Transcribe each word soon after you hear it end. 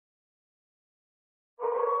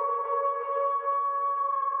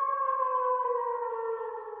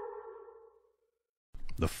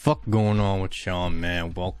The fuck going on with y'all,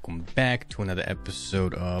 man? Welcome back to another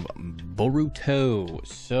episode of Boruto.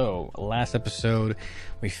 So, last episode,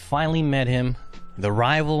 we finally met him, the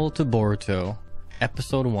rival to Boruto,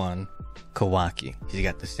 episode 1, KAWAKI. He's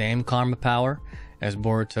got the same karma power as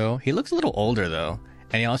Boruto. He looks a little older though,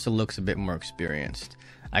 and he also looks a bit more experienced.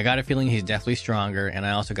 I got a feeling he's definitely stronger, and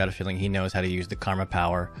I also got a feeling he knows how to use the karma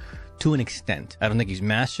power to an extent. I don't think he's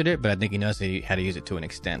mastered it, but I think he knows how to use it to an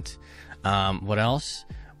extent. What else?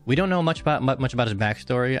 We don't know much about his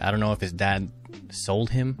backstory. I don't know if his dad sold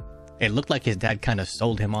him. It looked like his dad kind of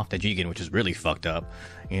sold him off to Jigen, which is really fucked up.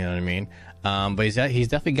 You know what I mean? But he's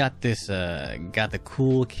definitely got this got the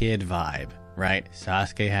cool kid vibe, right?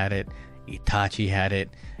 Sasuke had it, Itachi had it,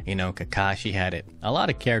 you know, Kakashi had it. A lot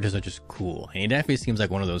of characters are just cool, and he definitely seems like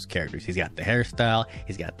one of those characters. He's got the hairstyle,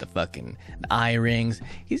 he's got the eye rings.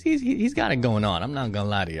 He's got it going on. I'm not gonna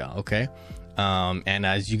lie to y'all, okay? And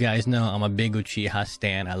as you guys know, I'm a big Uchiha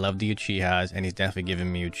stan. I love the Uchihas, and he's definitely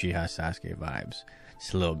giving me Uchiha Sasuke vibes.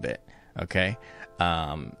 Just a little bit, okay?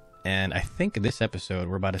 And I think this episode,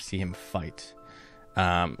 we're about to see him fight.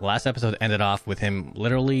 Last episode ended off with him,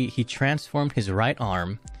 literally, he transformed his right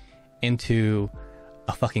arm into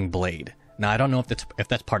a fucking blade. Now, I don't know if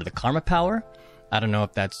that's part of the karma power. I don't know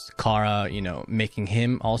if that's Kara, you know, making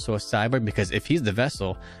him also a cyborg, because if he's the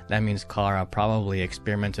vessel, that means Kara probably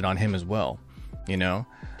experimented on him as well, you know?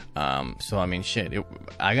 So I mean, shit,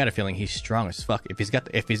 I got a feeling he's strong as fuck. If he's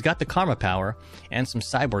got the karma power and some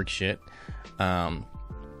cyborg shit, I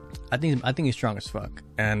think he's strong as fuck.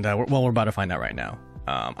 And we're about to find out right now.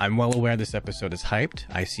 I'm well aware this episode is hyped.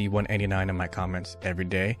 I see 189 in my comments every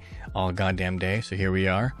day, all goddamn day. So here we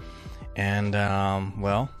are, and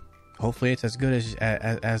well, hopefully it's as good as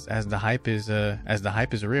the hype is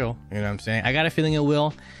real. You know what I'm saying? I got a feeling it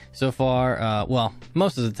will. So far, well,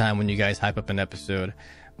 most of the time when you guys hype up an episode,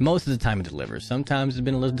 most of the time it delivers. Sometimes it's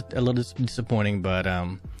been a little disappointing, but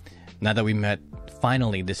now that we met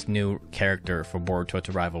finally this new character for Boruto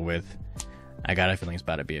to rival with, I got a feeling it's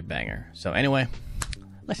about to be a banger. So anyway,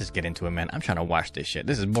 let's just get into it, man. I'm trying to watch this shit.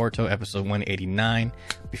 This is Boruto episode 189.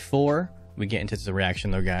 Before we get into the reaction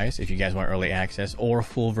though, guys, if you guys want early access or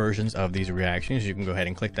full versions of these reactions, you can go ahead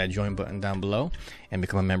and click that join button down below and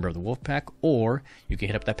become a member of the Wolfpack, or you can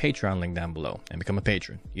hit up that Patreon link down below and become a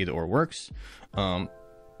patron. Either or works.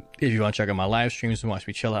 If you want to check out my live streams and watch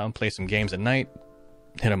me chill out and play some games at night,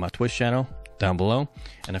 hit up my Twitch channel down below.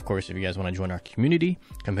 And of course, if you guys want to join our community,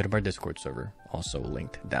 come hit up our Discord server, also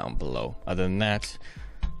linked down below. Other than that,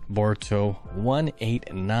 Boruto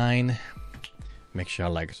 189. Make sure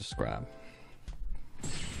y'all like and subscribe.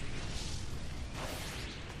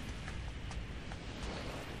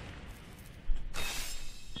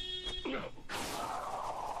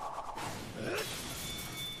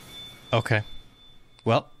 Okay.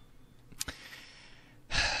 Well,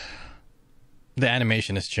 the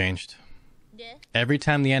animation has changed. Every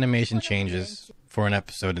time the animation changes for an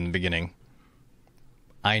episode in the beginning,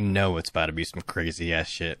 I know it's about to be some crazy ass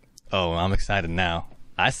shit. Oh, I'm excited now.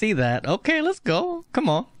 I see that. Okay, let's go. Come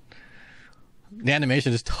on. The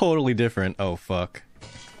animation is totally different. Oh, fuck.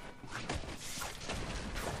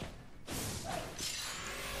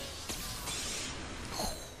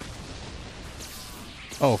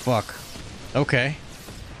 Oh, fuck. Okay.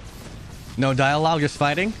 No dialogue, just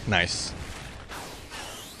fighting? Nice.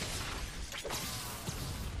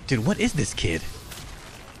 Dude, what is this kid?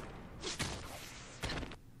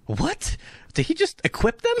 What? Did he just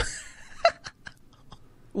equip them?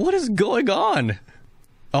 What is going on?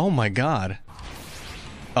 Oh my god.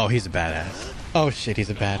 Oh, he's a badass. Oh shit, he's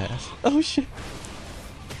a badass. Oh shit.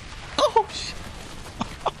 Oh shit.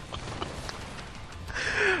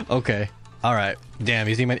 Okay. Alright. Damn,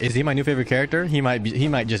 is he my new favorite character? He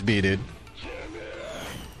might just be, dude.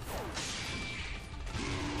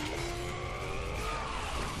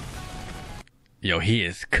 Yo, he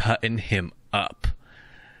is cutting him up.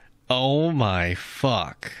 Oh my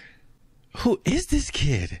fuck. Who is this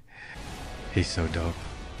kid? He's so dope.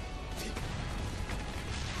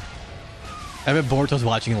 I bet Boruto's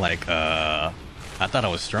watching like, I thought I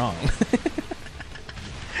was strong.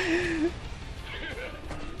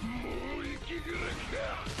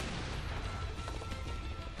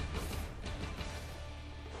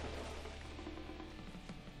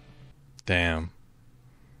 Damn.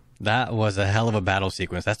 That was a hell of a battle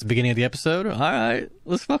sequence. That's the beginning of the episode? Alright,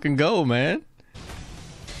 let's fucking go, man.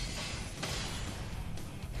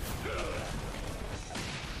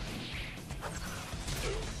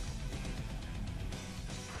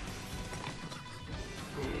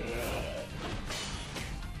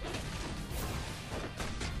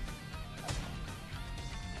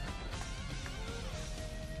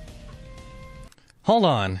 Hold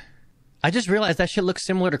on. I just realized that shit looks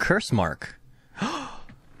similar to Curse Mark.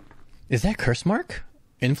 Is that Curse Mark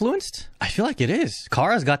influenced? I feel like it is.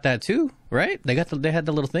 Kara's got that too, right? They had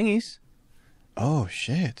the little thingies. Oh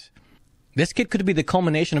shit. This kid could be the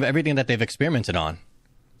culmination of everything that they've experimented on.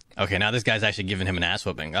 Okay, now this guy's actually giving him an ass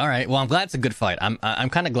whooping. All right. Well, I'm glad it's a good fight. I'm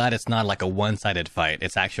kind of glad it's not like a one-sided fight.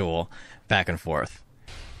 It's actual back and forth.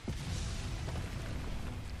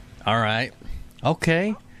 All right.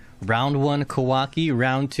 Okay. Round 1, Kawaki.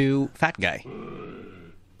 Round 2, fat guy.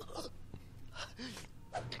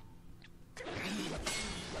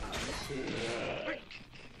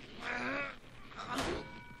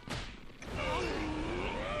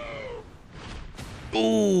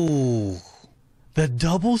 Ooh. The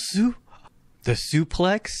double the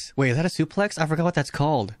suplex? Wait, is that a suplex? I forgot what that's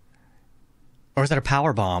called. Or is that a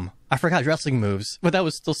power bomb? I forgot wrestling moves, but that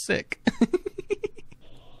was still sick.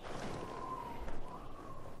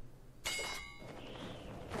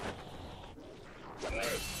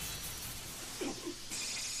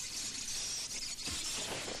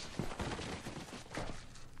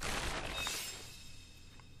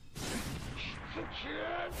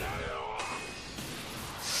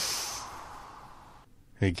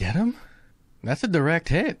 Did he get him? That's a direct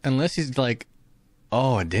hit. Unless he's like,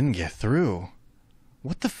 oh, it didn't get through.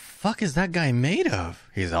 What the fuck is that guy made of?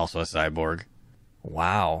 He's also a cyborg.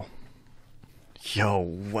 Wow. Yo,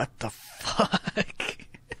 what the fuck?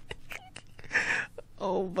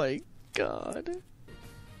 Oh my god.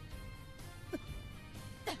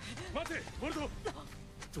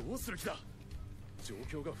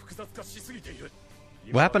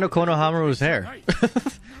 What happened to Konohamaru's hair?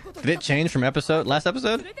 Did it change from last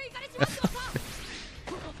episode?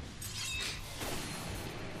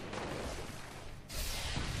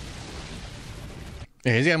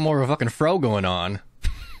 Yeah, he's got more of a fucking fro going on.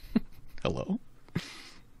 Hello?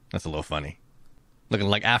 That's a little funny. Looking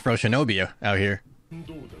like Afro Shinobi out here.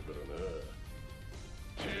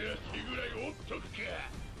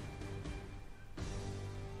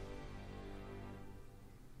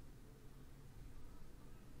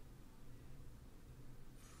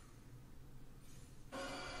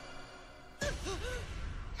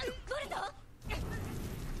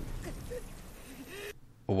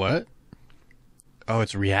 What? Oh,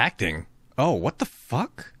 it's reacting. Oh, what the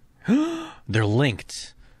fuck? They're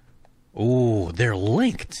linked. Ooh, they're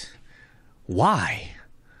linked. Why?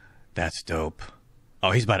 That's dope.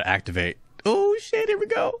 Oh, he's about to activate. Oh, shit, here we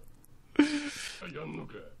go.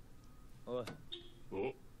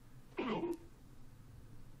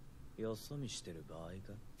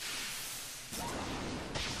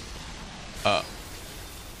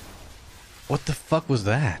 What the fuck was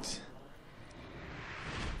that?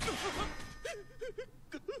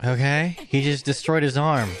 Okay, he just destroyed his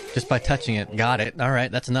arm just by touching it. Got it. All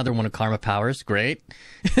right, that's another one of Karma powers. Great.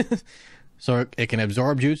 So it can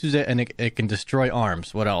absorb jutsus and it can destroy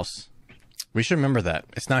arms. What else? We should remember that.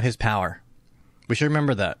 It's not his power. We should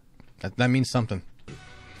remember that. That means something.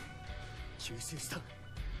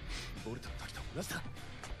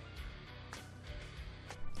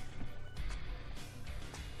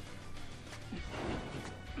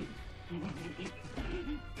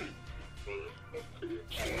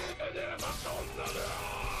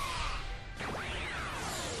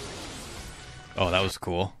 Oh, that was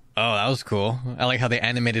cool. Oh, that was cool. I like how they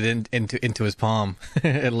animated it into his palm.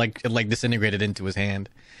 it like disintegrated into his hand.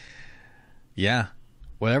 Yeah.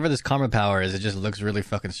 Whatever this karma power is, it just looks really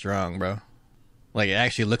fucking strong, bro. Like, it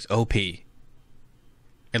actually looks OP. It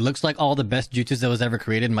looks like all the best jutsus that was ever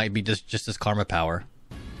created might be just this karma power.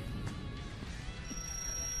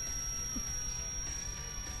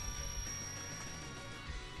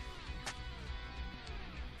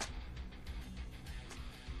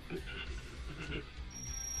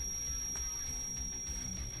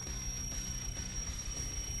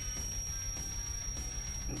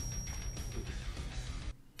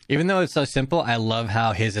 Even though it's so simple, I love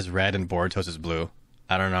how his is red and Boruto's is blue.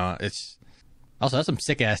 I don't know. It's also, that's some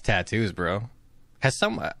sick ass tattoos, bro.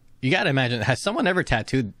 You gotta imagine, has someone ever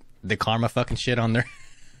tattooed the karma fucking shit on there?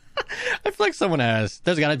 I feel like someone has.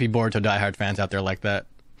 There's gotta be Boruto diehard fans out there like that.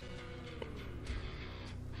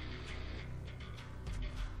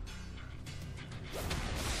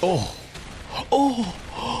 Oh. Oh.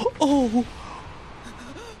 Oh.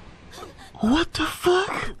 What the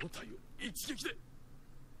fuck?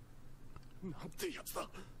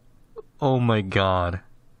 Oh my god.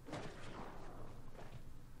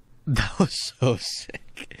 That was so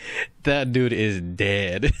sick. That dude is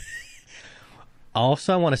dead.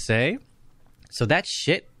 Also, I want to say, so that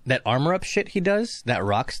shit, that armor up shit he does, that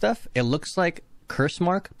rock stuff, it looks like Curse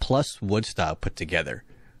Mark plus Woodstyle put together.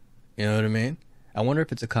 You know what I mean? I wonder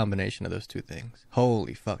if it's a combination of those two things.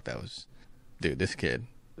 Holy fuck, that was... Dude, this kid.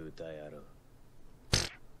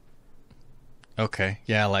 Okay,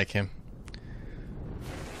 yeah, I like him.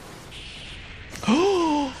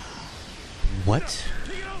 Oh! What?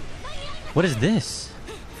 What is this?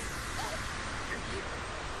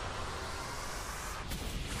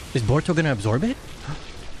 Is Boruto gonna absorb it? What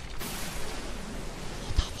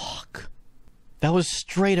the fuck? That was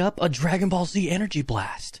straight up a Dragon Ball Z energy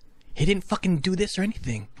blast. He didn't fucking do this or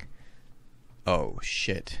anything. Oh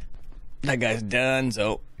shit. That guy's done,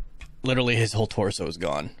 so literally his whole torso is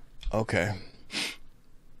gone. Okay.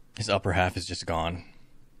 His upper half is just gone.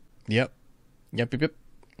 Yep. Yep.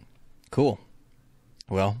 Cool.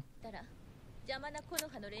 Well.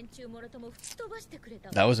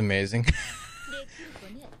 That was amazing.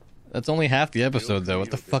 That's only half the episode though.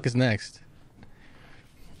 What the fuck is next?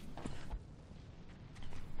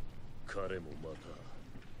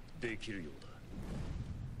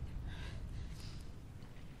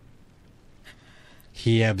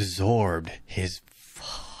 He absorbed his...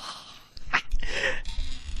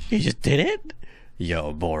 He just did it?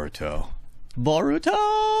 Yo, Boruto.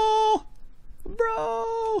 Boruto!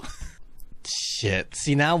 Bro! Shit.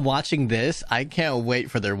 See, now watching this, I can't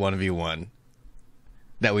wait for their 1v1.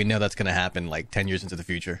 That we know that's gonna happen like 10 years into the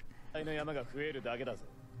future.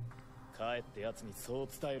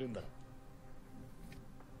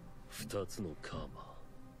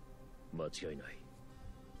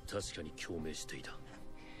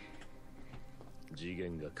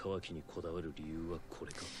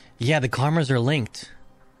 Yeah, the karmas are linked.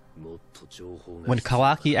 When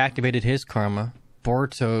Kawaki activated his karma,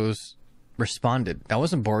 Boruto's responded. That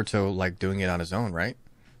wasn't Boruto like doing it on his own, right?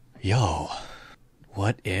 Yo,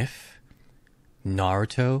 what if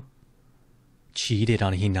Naruto cheated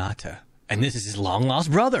on Hinata and this is his long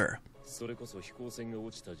lost brother?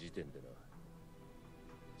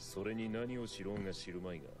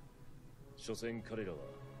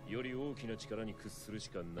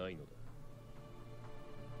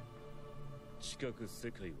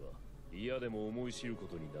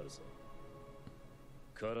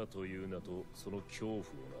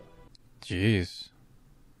 Jeez.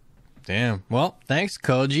 Damn. Well, thanks,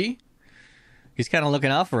 Koji. He's kind of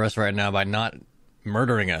looking out for us right now by not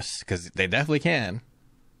murdering us, because they definitely can.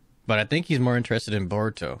 But I think he's more interested in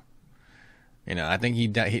Boruto. You know, I think he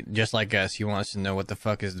just like us, he wants to know what the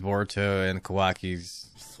fuck is Boruto and Kawaki's.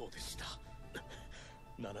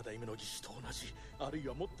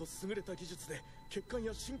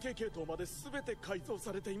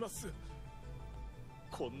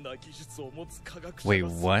 Wait,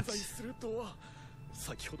 what?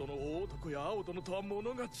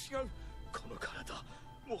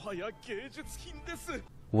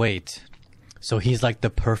 Wait, so he's like the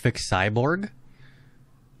perfect cyborg?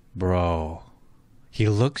 Bro, he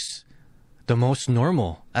looks the most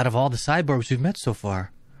normal out of all the cyborgs we've met so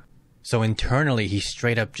far. So internally, he's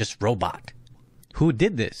straight up just robot. Who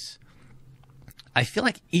did this? I feel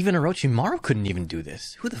like even Orochimaru couldn't even do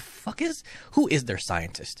this. Who is their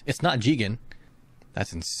scientist? It's not Jigen.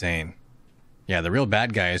 That's insane. Yeah, the real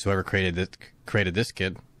bad guy is whoever created this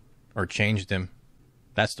kid. Or changed him.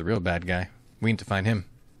 That's the real bad guy. We need to find him.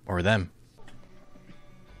 Or them.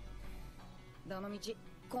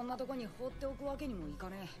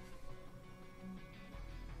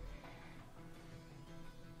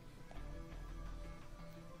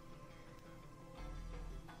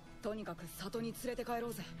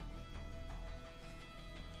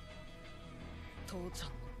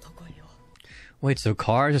 Wait, so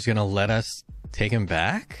Car's just gonna let us take him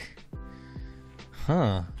back?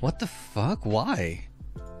 Huh, what the fuck? Why?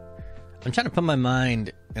 I'm trying to put my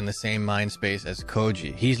mind in the same mind space as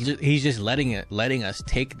Koji. He's just letting us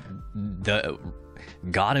take the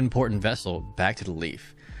god important vessel back to the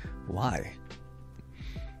Leaf. Why?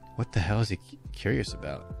 What the hell is he curious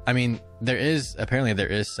about? I mean, apparently there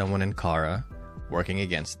is someone in Kara working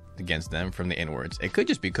against them from the inwards. It could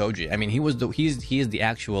just be Koji. I mean, he is the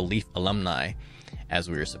actual Leaf alumni, as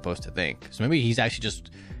we were supposed to think. So maybe he's actually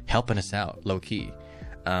just helping us out, low key.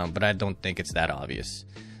 But I don't think it's that obvious.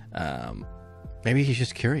 Maybe he's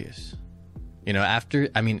just curious. You know,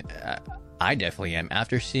 I definitely am.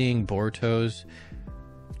 After seeing Boruto's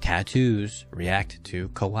tattoos react to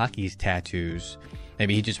Kawaki's tattoos,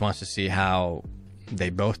 maybe he just wants to see how they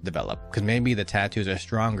both develop. Because maybe the tattoos are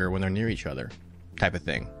stronger when they're near each other, type of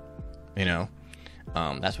thing. You know?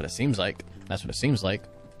 That's what it seems like.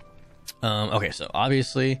 Okay, so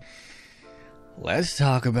obviously, let's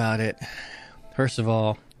talk about it. First of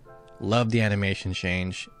all, love the animation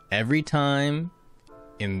change. Every time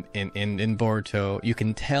in Boruto, you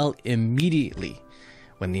can tell immediately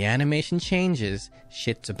when the animation changes,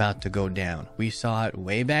 shit's about to go down. We saw it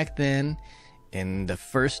way back then in the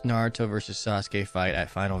first Naruto versus Sasuke fight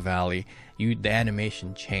at Final Valley. The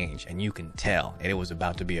animation changed, and you can tell it was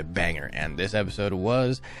about to be a banger. And this episode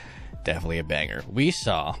was definitely a banger. We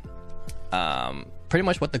saw pretty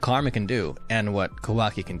much what the Karma can do and what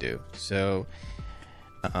Kawaki can do. So,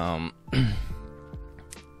 I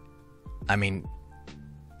mean,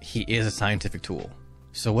 he is a scientific tool.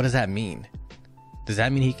 So what does that mean? Does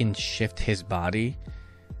that mean he can shift his body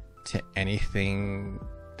to anything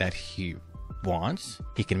that he wants?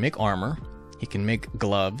 He can make armor. He can make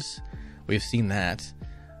gloves. We've seen that.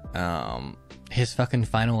 His fucking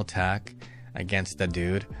final attack against the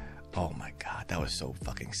dude. Oh my god, that was so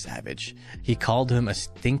fucking savage. He called him a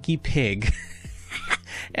stinky pig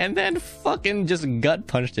and then fucking just gut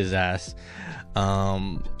punched his ass.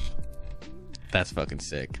 That's fucking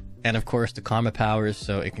sick. And of course the karma powers,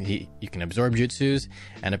 so you can absorb jutsus,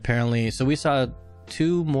 and apparently, so we saw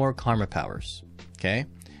 2 more karma powers. Okay,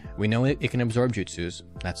 we know it can absorb jutsus.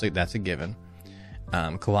 That's a given.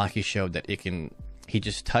 Kawaki showed that it can. He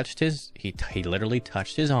just touched his. He literally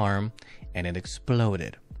touched his arm, and it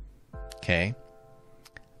exploded. Okay.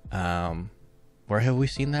 Where have we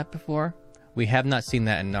seen that before? We have not seen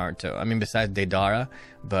that in Naruto. I mean, besides Deidara,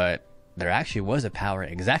 but there actually was a power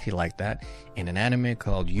exactly like that in an anime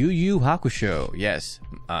called Yu Yu Hakusho. Yes,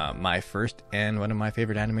 my first and one of my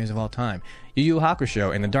favorite animes of all time. Yu Yu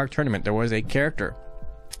Hakusho. In the Dark Tournament, there was a character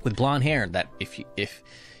with blonde hair that if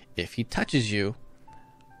he touches you,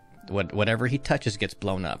 whatever he touches gets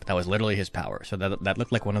blown up. That was literally his power. So that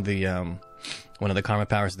looked like one of the karma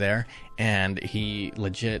powers there. And he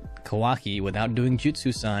legit, Kawaki, without doing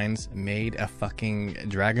jutsu signs, made a fucking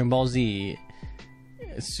Dragon Ball Z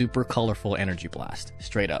super colorful energy blast,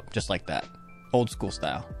 straight up, just like that, old school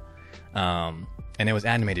style. And it was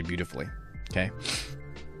animated beautifully. Okay.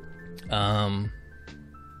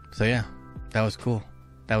 So yeah, that was cool.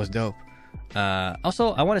 That was dope.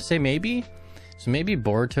 Also, I want to say maybe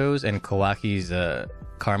Boruto's and Kawaki's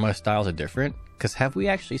karma styles are different. Because have we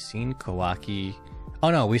actually seen Kawaki?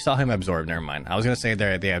 Oh no, we saw him absorb. Never mind. I was gonna say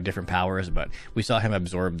they have different powers, but we saw him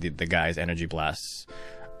absorb the guy's energy blasts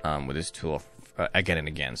with his tool again and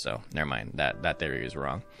again. So never mind. That theory is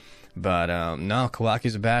wrong. But no,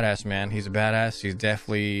 Kawaki's a badass, man. He's a badass. He's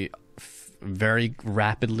definitely very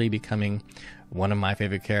rapidly becoming one of my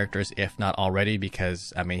favorite characters, if not already,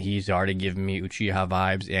 because I mean he's already given me Uchiha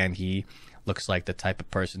vibes, and he looks like the type of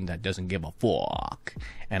person that doesn't give a fuck,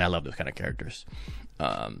 and I love those kind of characters.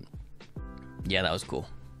 Yeah, that was cool.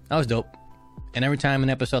 That was dope. And every time an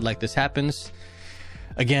episode like this happens,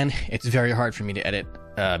 again, it's very hard for me to edit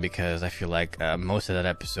because I feel like most of that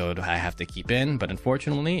episode I have to keep in, but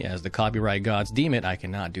unfortunately, as the copyright gods deem it, I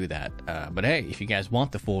cannot do that. But hey, if you guys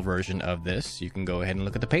want the full version of this, you can go ahead and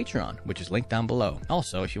look at the Patreon, which is linked down below.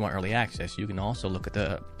 Also, if you want early access, you can also look at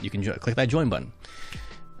click that join button.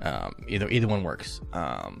 Either one works.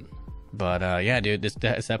 But yeah, dude,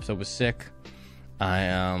 this episode was sick.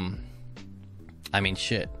 I mean,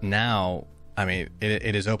 shit. Now, I mean,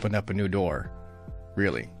 it has opened up a new door,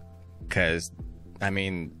 really, because I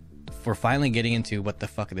mean, we're finally getting into what the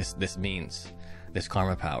fuck this means, this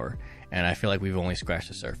karma power, and I feel like we've only scratched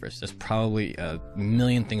the surface. There's probably a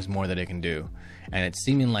million things more that it can do, and it's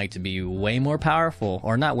seeming like to be way more powerful,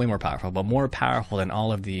 or not way more powerful, but more powerful than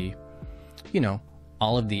all of the,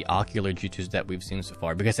 all of the ocular jutsus that we've seen so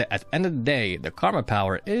far. Because at the end of the day, the karma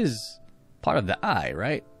power is part of the eye,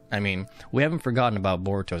 right? I mean, we haven't forgotten about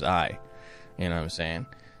Boruto's eye. You know what I'm saying?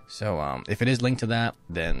 So if it is linked to that,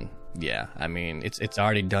 then yeah, I mean, it's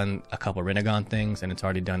already done a couple Rinnegan things, and it's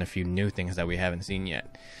already done a few new things that we haven't seen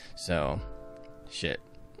yet. So shit,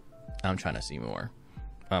 I'm trying to see more.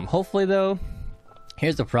 Hopefully though,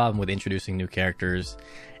 here's the problem with introducing new characters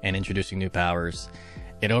and introducing new powers.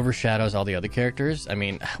 It overshadows all the other characters. I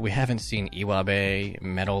mean, we haven't seen Iwabe,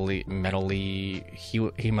 Metally,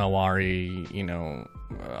 Himawari,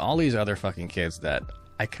 all these other fucking kids that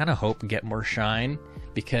I kind of hope get more shine,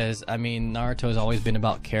 because, I mean, Naruto's always been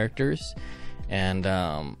about characters, and,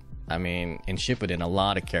 I mean, in Shippuden, a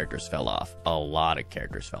lot of characters fell off.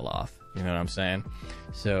 You know what I'm saying?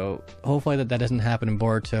 So, hopefully that doesn't happen in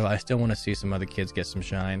Boruto. I still want to see some other kids get some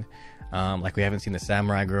shine. Like we haven't seen the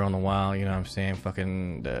samurai girl in a while, you know what I'm saying?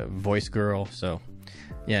 Fucking the voice girl. So,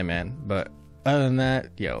 yeah, man. But other than that,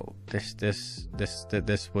 yo, this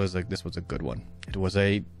was a good one. It was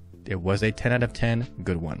a 10 out of 10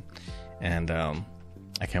 good one, and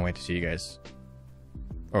I can't wait to see you guys.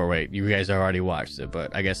 Or wait, you guys already watched it,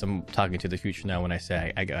 but I guess I'm talking to the future now when I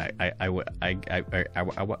say I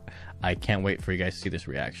can't wait for you guys to see this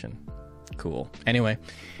reaction. Cool. Anyway,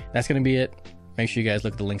 that's gonna be it. make sure you guys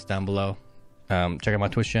look at the links down below. Check out my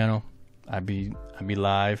Twitch channel. I'll be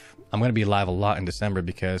live. I'm gonna be live a lot in December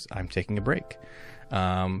because I'm taking a break.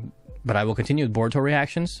 But I will continue with Boruto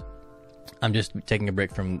reactions. I'm just taking a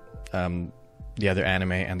break from the other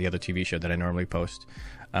anime and the other TV show that I normally post.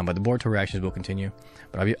 But the Boruto reactions will continue.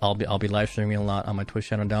 But I'll be live streaming a lot on my Twitch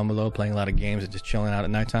channel down below, playing a lot of games and just chilling out at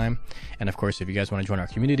nighttime. And of course, if you guys want to join our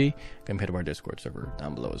community, come head to our Discord server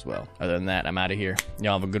down below as well. Other than that, I'm out of here.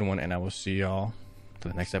 Y'all have a good one, and I will see y'all for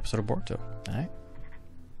the next episode of Boruto. All right.